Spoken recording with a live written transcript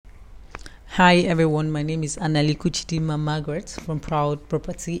Hi everyone, my name is Anali Kuchidima Margaret from Proud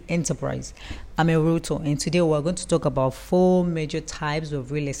Property Enterprise. I'm a realtor, and today we're going to talk about four major types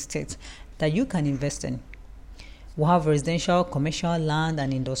of real estate that you can invest in. We have residential, commercial, land,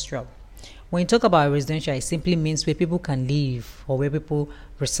 and industrial. When you talk about residential, it simply means where people can live or where people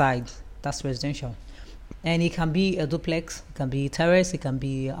reside. That's residential. And it can be a duplex, it can be terrace, it can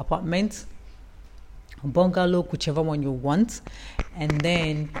be apartment, bungalow, whichever one you want, and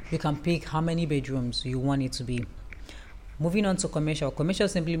then you can pick how many bedrooms you want it to be. Moving on to commercial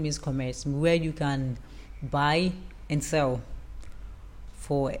simply means commerce, where you can buy and sell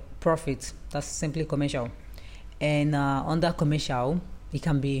for profit. That's simply commercial. And under commercial, it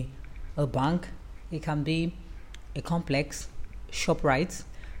can be a bank, it can be a complex, ShopRite,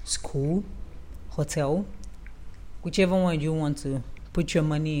 school, hotel, whichever one you want to put your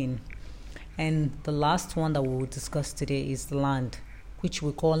money in. And the last one that we will discuss today is the land, which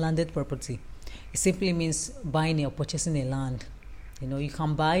we call landed property. It simply means buying or purchasing a land. You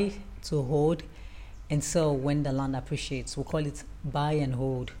can buy to hold and sell when the land appreciates. We call it buy and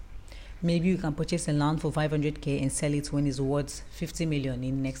hold. Maybe you can purchase a land for 500k and sell it when it's worth 50 million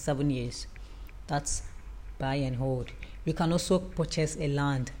in the next 7 years. That's buy and hold. You can also purchase a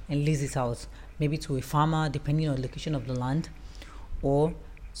land and lease it out, maybe to a farmer, depending on the location of the land, or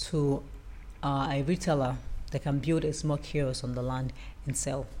to a retailer that can build a small kiosk on the land and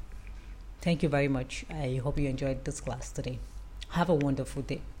sell. Thank you very much. I hope you enjoyed this class today. Have a wonderful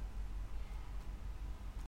day.